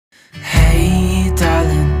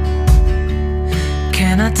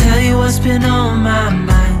what's been on my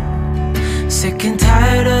mind. Sick and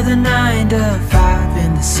tired of the 9 to 5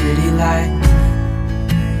 in the city life.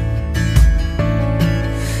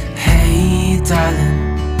 Hey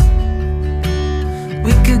darling,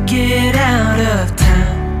 we could get out of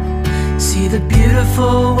town, see the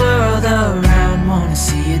beautiful world around, wanna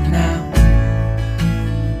see it now.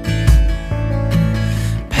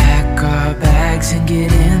 Pack our bags and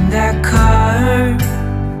get in that car,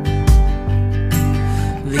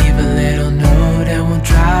 leave a little note and we'll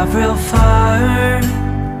drive real far.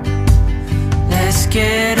 Let's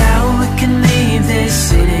get out, we can leave this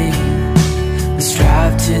city. Let's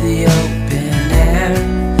drive to the open air.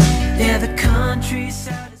 Yeah, the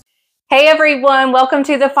countryside. Hey everyone, welcome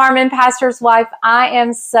to the Farm and Pastor's Wife. I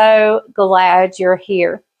am so glad you're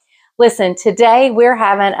here. Listen, today we're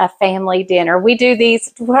having a family dinner. We do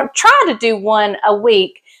these, try to do one a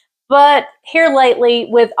week, but here lately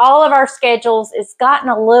with all of our schedules, it's gotten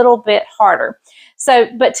a little bit harder.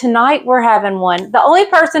 But tonight we're having one. The only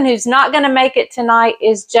person who's not going to make it tonight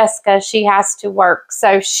is Jessica. She has to work,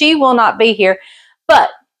 so she will not be here.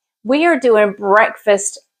 But we are doing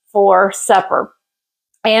breakfast for supper.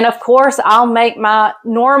 And of course, I'll make my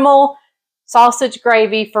normal sausage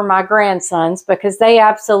gravy for my grandsons because they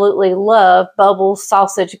absolutely love Bubbles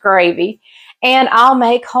sausage gravy. And I'll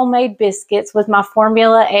make homemade biscuits with my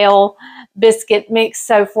Formula L biscuit mix,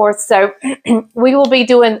 so forth. So we will be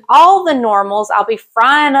doing all the normals. I'll be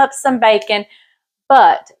frying up some bacon,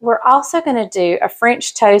 but we're also going to do a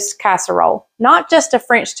French toast casserole. Not just a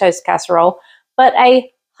French toast casserole, but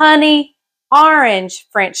a honey orange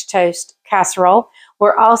French toast casserole.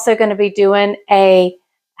 We're also going to be doing a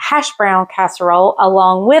hash brown casserole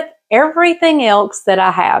along with everything else that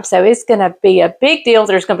I have. So it's going to be a big deal.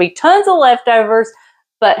 There's going to be tons of leftovers,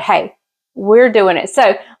 but hey, we're doing it.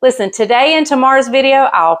 So listen, today and tomorrow's video,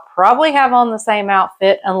 I'll probably have on the same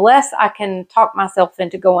outfit unless I can talk myself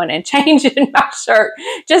into going and changing my shirt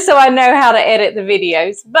just so I know how to edit the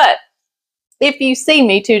videos. But if you see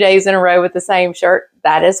me 2 days in a row with the same shirt,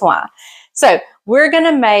 that is why. So we're going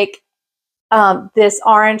to make this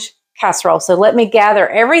orange casserole. So let me gather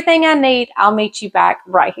everything I need. I'll meet you back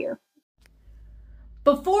right here.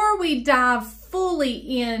 Before we dive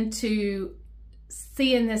fully into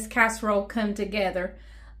seeing this casserole come together,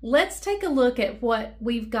 let's take a look at what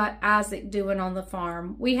we've got Isaac doing on the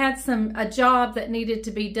farm. We had a job that needed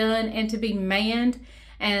to be done and to be manned.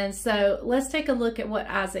 And so let's take a look at what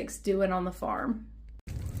Isaac's doing on the farm.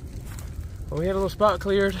 Well, we had a little spot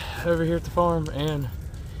cleared over here at the farm, and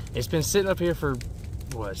it's been sitting up here for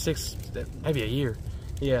what, maybe a year.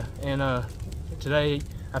 Yeah, and today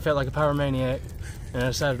I felt like a pyromaniac and I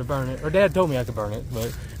decided to burn it. Or Dad told me I could burn it,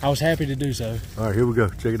 but I was happy to do so. All right, here we go.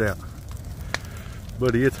 Check it out.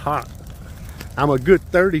 Buddy, it's hot. I'm a good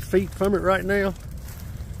 30 feet from it right now,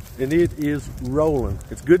 and it is rolling.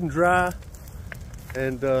 It's good and dry,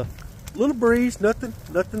 and little breeze, nothing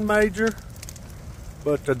major.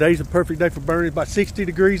 But today's a perfect day for burning. It's about 60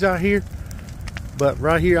 degrees out here. But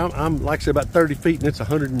right here, I'm like I said, about 30 feet, and it's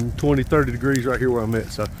 120, 30 degrees right here where I'm at.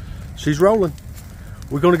 So she's rolling.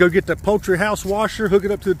 We're gonna go get that poultry house washer, hook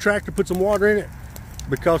it up to the tractor, put some water in it,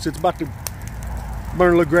 because it's about to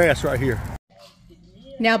burn a little grass right here.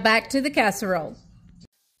 Now back to the casserole.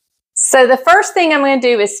 So the first thing I'm going to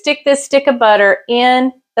do is stick this stick of butter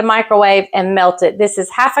in the microwave and melt it. This is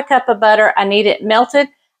half a cup of butter. I need it melted,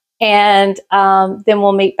 and then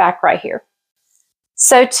we'll meet back right here.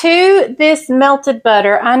 So to this melted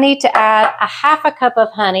butter, I need to add a half a cup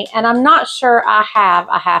of honey, and I'm not sure I have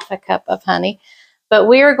a half a cup of honey, but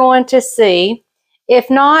we are going to see. If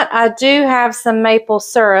not, I do have some maple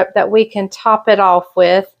syrup that we can top it off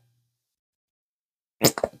with.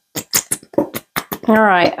 All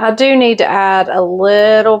right, I do need to add a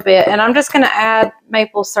little bit, and I'm just going to add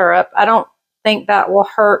maple syrup. I don't think that will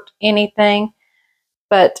hurt anything,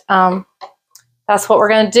 but that's what we're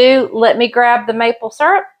going to do. Let me grab the maple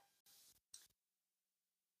syrup.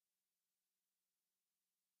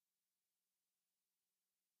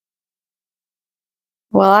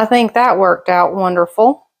 Well, I think that worked out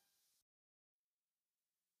wonderful.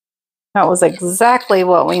 That was exactly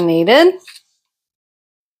what we needed.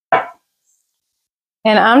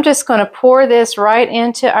 And I'm just going to pour this right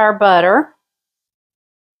into our butter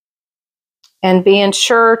and being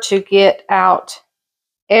sure to get out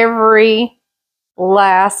every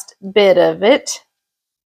last bit of it.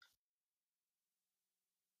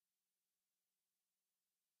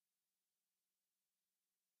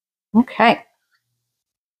 Okay.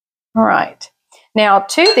 All right. Now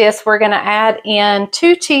to this, we're going to add in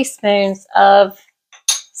 2 teaspoons of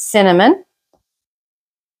cinnamon.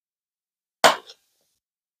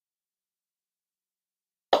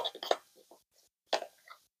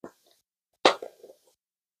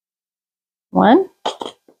 1,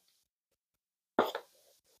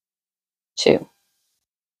 2.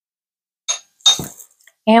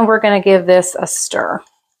 And we're going to give this a stir.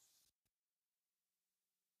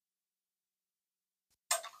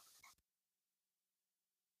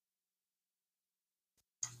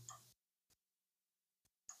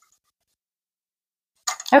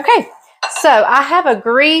 Okay, so I have a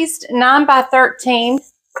greased 9 by 13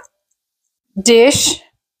 dish.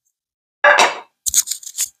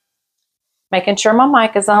 Making sure my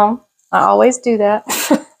mic is on. I always do that.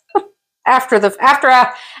 after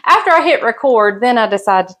I hit record, then I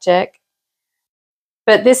decide to check.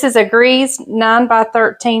 But this is a greased 9 by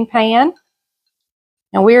 13 pan.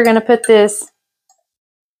 And we are going to put this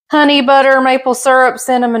honey butter maple syrup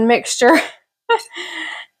cinnamon mixture.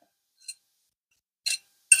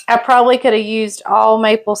 I probably could have used all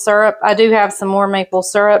maple syrup. I do have some more maple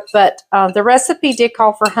syrup, but the recipe did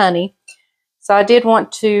call for honey. So I did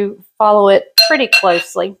want to follow it pretty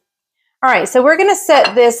closely. All right, so we're going to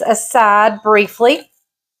set this aside briefly.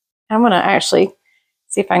 I'm going to actually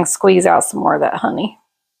see if I can squeeze out some more of that honey.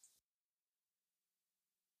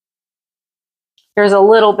 There's a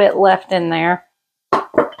little bit left in there.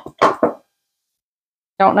 Don't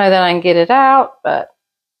know that I can get it out, but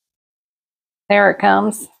there it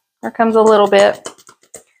comes. There comes a little bit.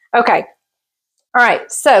 Okay. All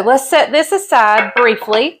right, so let's set this aside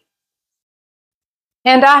briefly.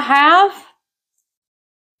 And I have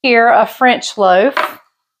here a French loaf.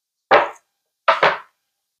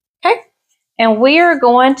 Okay. And we are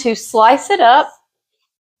going to slice it up.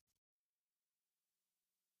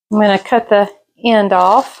 I'm going to cut the end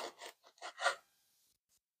off.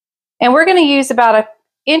 And we're going to use about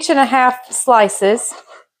 1.5 inch slices.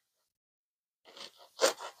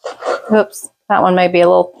 Oops, that one may be a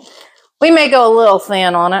little, we may go a little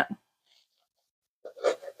thin on it.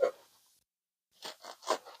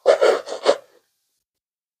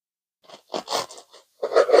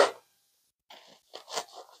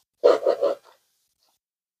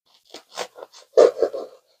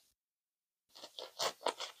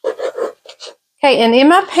 Okay, and in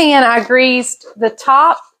my pan, I greased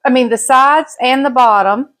the sides and the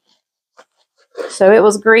bottom. So it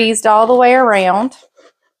was greased all the way around.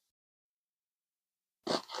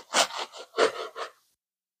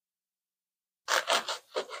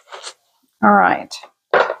 All right.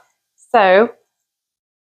 So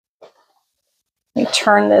let me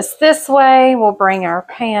turn this way. We'll bring our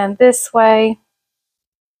pan this way.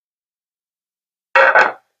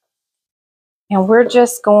 And we're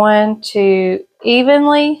just going to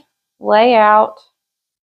evenly lay out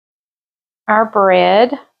our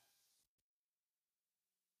bread.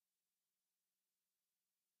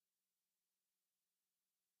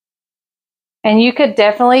 And you could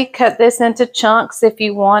definitely cut this into chunks if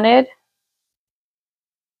you wanted.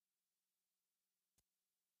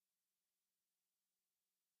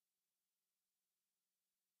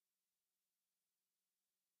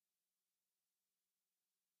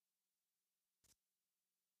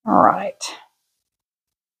 All right.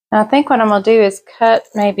 I think what I'm going to do is cut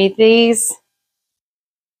maybe these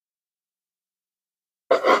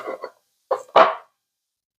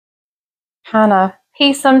kind of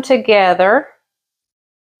piece them together.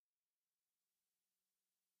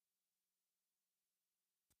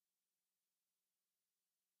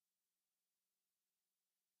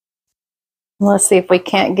 Let's see if we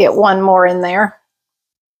can't get one more in there.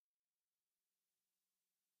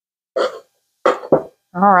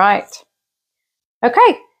 All right.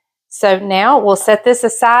 Okay. So now we'll set this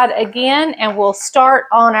aside again and we'll start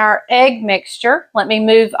on our egg mixture. Let me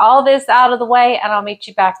move all this out of the way and I'll meet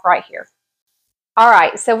you back right here. All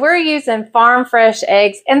right, so we're using farm fresh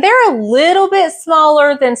eggs and they're a little bit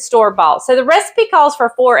smaller than store-bought. So the recipe calls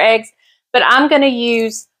for 4 eggs, but I'm going to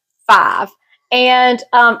use 5. And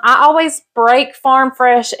I always break farm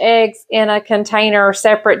fresh eggs in a container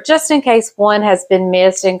separate just in case one has been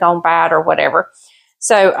missed and gone bad or whatever.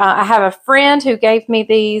 So I have a friend who gave me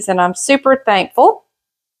these and I'm super thankful.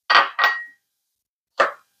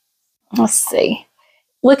 Let's see.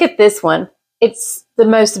 Look at this one. It's the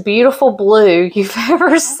most beautiful blue you've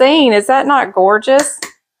ever seen. Is that not gorgeous?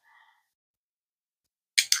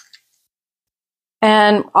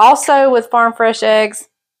 And also with farm fresh eggs,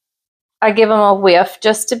 I give them a whiff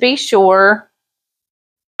just to be sure.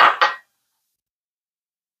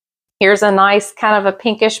 Here's a nice kind of a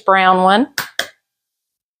pinkish brown one.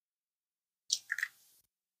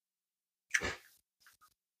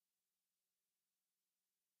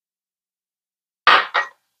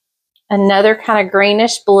 Another kind of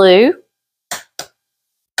greenish blue.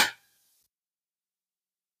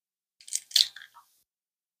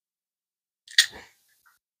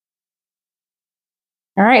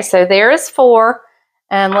 All right, so there is 4.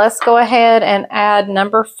 And let's go ahead and add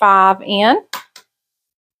number 5 in.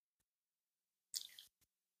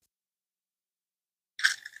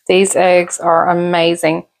 These eggs are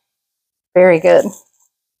amazing. Very good.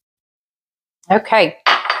 Okay,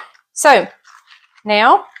 so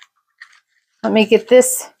now let me get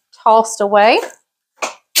this tossed away.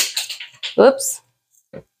 Oops,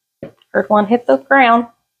 heard one hit the ground.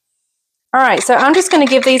 All right, so I'm just going to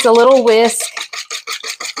give these a little whisk.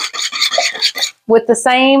 With the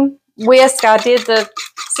same whisk I did the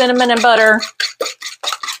cinnamon and butter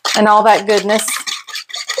and all that goodness.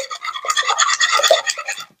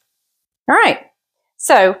 All right,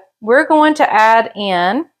 so we're going to add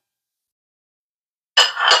in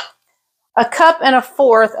 1 1/4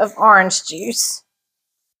 cups of orange juice.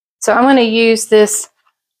 So I'm going to use this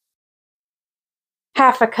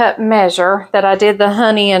 1/2 cup measure that I did the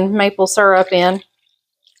honey and maple syrup in.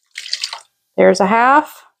 There's a 1/2.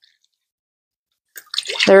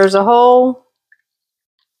 There's a whole.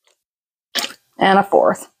 And a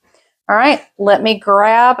 1/4. All right, let me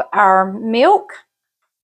grab our milk.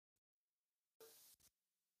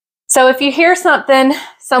 So if you hear something,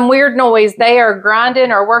 some weird noise, they are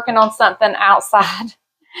grinding or working on something outside.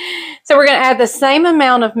 So we're going to add the same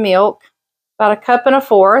amount of milk, about 1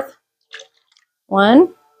 1/4 cups.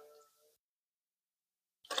 1.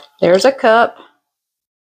 There's a cup.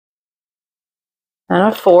 And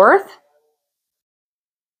a 1/4.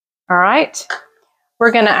 All right.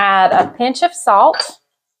 We're going to add a pinch of salt.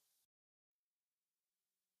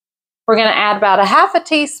 We're going to add about 1/2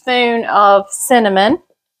 teaspoon of cinnamon.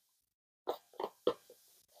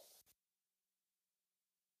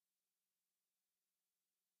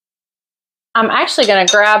 I'm actually going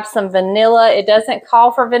to grab some vanilla. It doesn't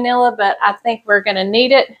call for vanilla, but I think we're going to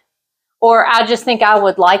need it. Or I just think I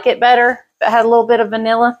would like it better if it had a little bit of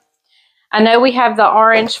vanilla. I know we have the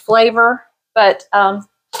orange flavor, but I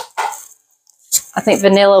think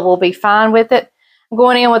vanilla will be fine with it. I'm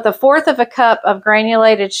going in with 1/4 cup of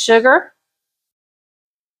granulated sugar.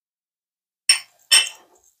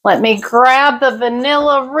 Let me grab the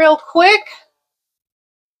vanilla real quick.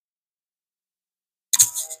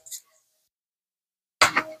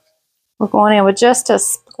 We're going in with just a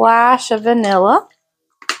splash of vanilla.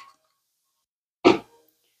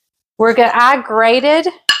 I grated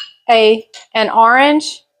an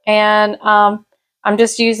orange, and I'm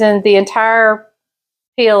just using the entire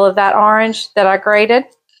peel of that orange that I grated.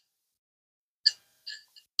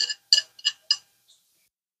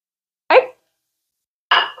 Okay.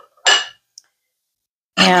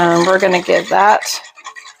 And we're going to give that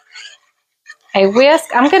a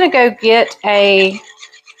whisk. I'm going to go get a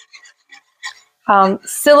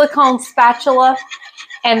silicone spatula,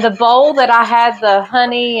 and the bowl that I had the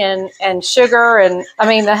honey and sugar, and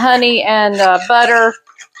the honey and butter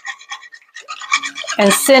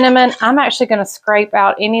and cinnamon, I'm actually going to scrape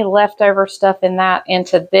out any leftover stuff in that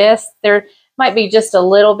into this. There might be just a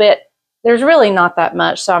little bit. There's really not that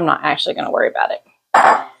much, so I'm not actually going to worry about it.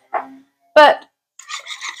 But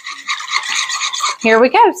here we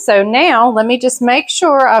go. So now let me just make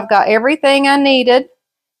sure I've got everything I needed.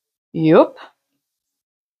 Yep.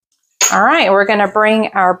 All right, we're going to bring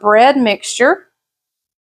our bread mixture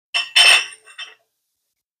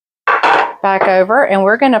back over, and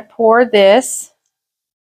we're going to pour this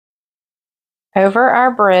over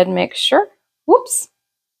our bread mixture. Whoops.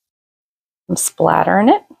 I'm splattering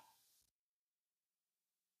it.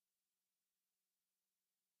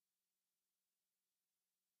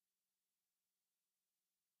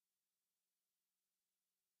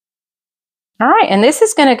 All right, and this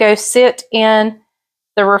is going to go sit in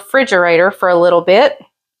the refrigerator for a little bit,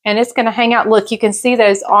 and it's going to hang out. Look, you can see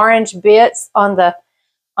those orange bits on the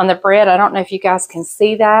bread. I don't know if you guys can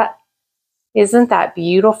see that. Isn't that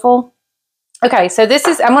beautiful? Okay, so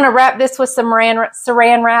I'm going to wrap this with some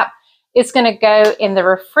saran wrap. It's going to go in the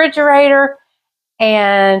refrigerator.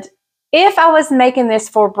 And if I was making this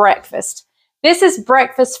for breakfast, this is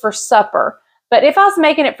breakfast for supper. But if I was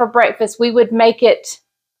making it for breakfast, we would make it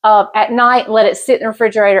at night, let it sit in the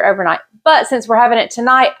refrigerator overnight. But since we're having it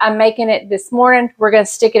tonight, I'm making it this morning. We're going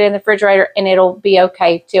to stick it in the refrigerator, and it'll be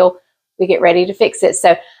okay till we get ready to fix it.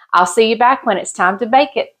 So I'll see you back when it's time to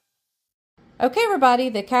bake it. Okay, everybody,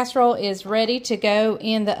 the casserole is ready to go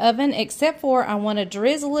in the oven, except for I want to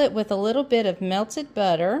drizzle it with a little bit of melted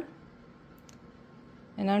butter.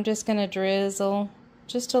 And I'm just going to drizzle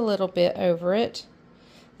just a little bit over it.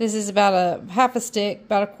 This is about a 1/2 stick,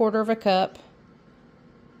 about 1/4 cup.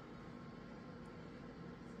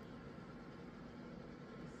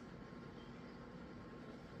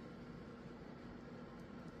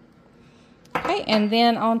 Okay, and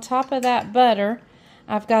then on top of that butter,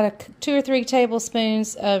 I've got 2 or 3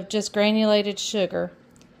 tablespoons of just granulated sugar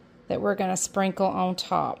that we're going to sprinkle on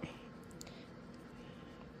top.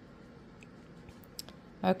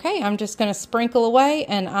 Okay, I'm just going to sprinkle away,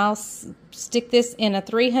 and I'll stick this in a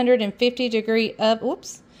 350 degree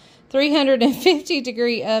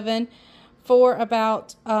oven for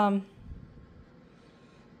about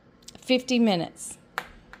 50 minutes.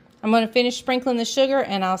 I'm going to finish sprinkling the sugar,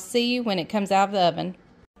 and I'll see you when it comes out of the oven.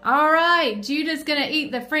 All right, Judah's going to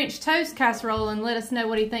eat the French toast casserole and let us know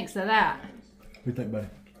what he thinks of that. What do you think, buddy?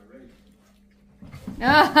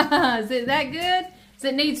 Is it that good? Does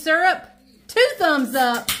it need syrup? 2 thumbs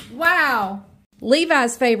up. Wow.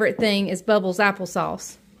 Levi's favorite thing is Bubbles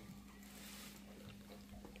applesauce.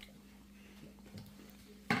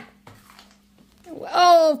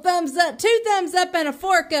 Oh, thumbs up. 2 thumbs up and a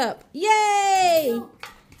fork up. Yay!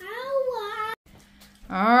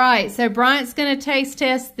 All right, so Bryant's going to taste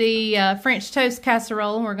test the French toast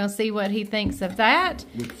casserole. We're going to see what he thinks of that.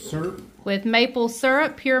 With syrup? With maple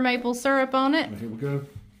syrup, pure maple syrup on it. Here we go.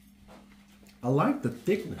 I like the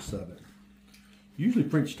thickness of it. Usually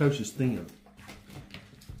French toast is thin.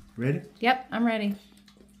 Ready? Yep, I'm ready.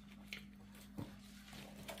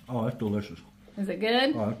 Oh, that's delicious. Is it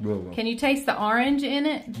good? Oh, that's really good. Can you taste the orange in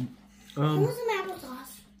it? Some applesauce.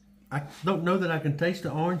 I don't know that I can taste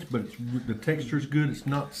the orange, but the texture is good. It's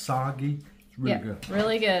not soggy. It's really good.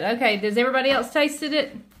 Really good. Okay, does everybody else tasted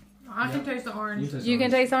it? I can taste the orange. You can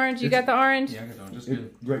taste orange? You got the orange? Yeah, I got the orange. It's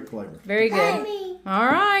good. Great flavor. Very good. All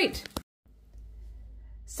right.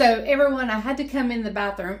 So, everyone, I had to come in the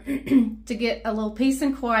bathroom to get a little peace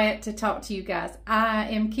and quiet to talk to you guys. I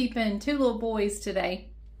am keeping 2 little boys today,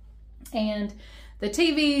 and the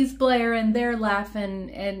TV's blaring, they're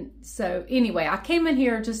laughing, and so anyway, I came in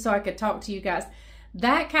here just so I could talk to you guys.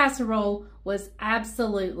 That casserole was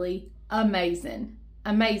absolutely amazing.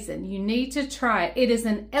 Amazing. You need to try it. It is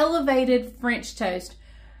an elevated French toast.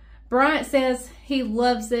 Bryant says he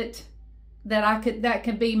loves it, that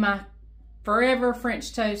could be my forever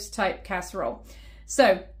French toast type casserole.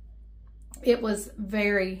 So it was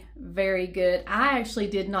very, very good. I actually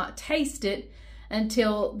did not taste it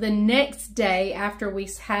until the next day after we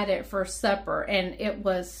had it for supper, and it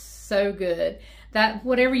was so good. That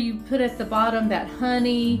whatever you put at the bottom, that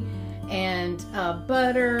honey and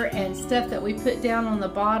butter and stuff that we put down on the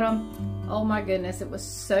bottom, oh my goodness, it was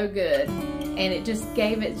so good. And it just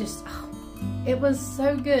gave it it was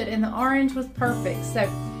so good, and the orange was perfect. So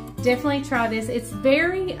definitely try this. It's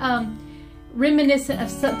very reminiscent of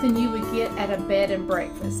something you would get at a bed and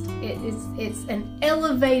breakfast. It's an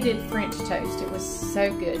elevated French toast. It was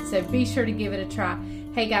so good. So be sure to give it a try.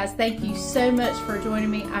 Hey guys, thank you so much for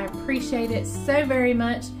joining me. I appreciate it so very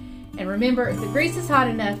much. And remember, if the grease is hot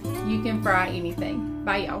enough, you can fry anything.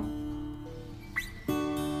 Bye y'all.